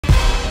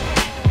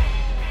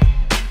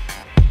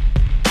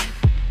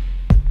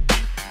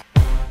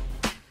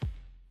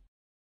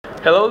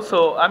Hello,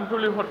 so I'm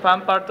Julio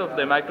Jorfan, part of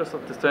the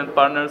Microsoft Student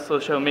Partners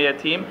social media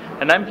team,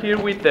 and I'm here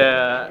with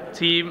the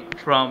team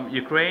from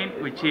Ukraine,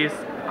 which is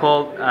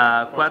called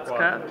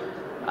Quatska.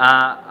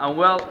 And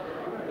well,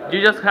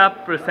 you just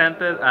have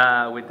presented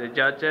with the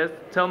judges.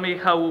 Tell me,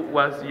 how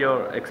was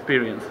your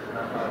experience?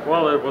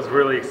 Well, it was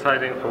really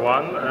exciting for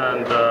one,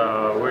 and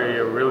we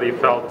really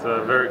felt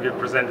very good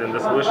presenting the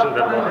solution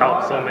that will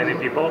help so many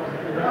people.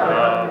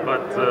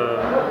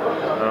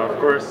 Of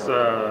course,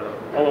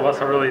 all of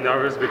us are really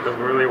nervous because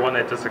we really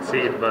wanted to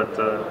succeed, but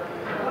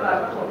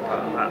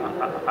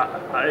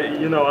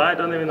I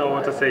don't even know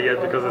what to say yet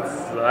because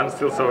I'm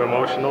still so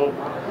emotional.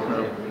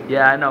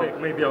 Yeah, I know.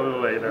 Maybe a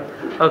little later.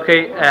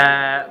 Okay,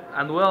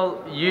 and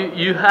well,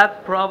 you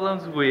had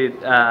problems with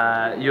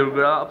your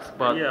gloves,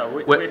 but yeah,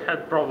 we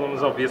had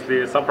problems.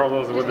 Obviously, some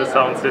problems with the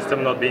sound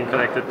system not being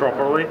connected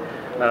properly,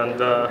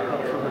 and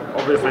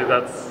obviously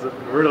that's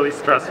really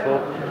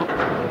stressful.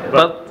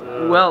 But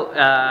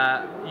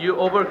you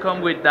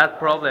overcome with that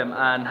problem,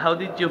 and how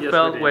did you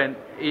feel when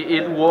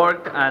it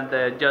worked and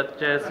the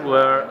judges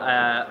were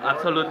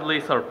absolutely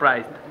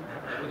surprised?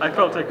 I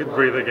felt I could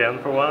breathe again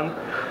for one,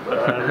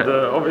 and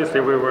obviously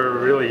we were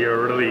really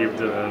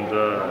relieved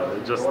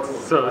and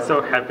just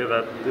so happy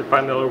that it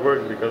finally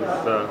worked, because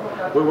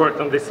we worked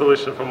on this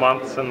solution for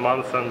months and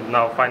months, and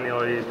now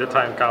finally the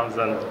time comes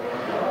and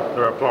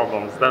there are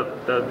problems.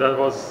 That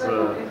was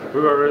we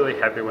were really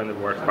happy when it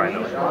worked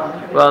finally.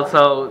 Well,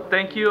 so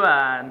thank you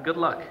and good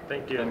luck.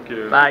 Thank you.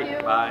 Bye.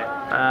 Bye.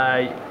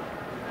 Bye.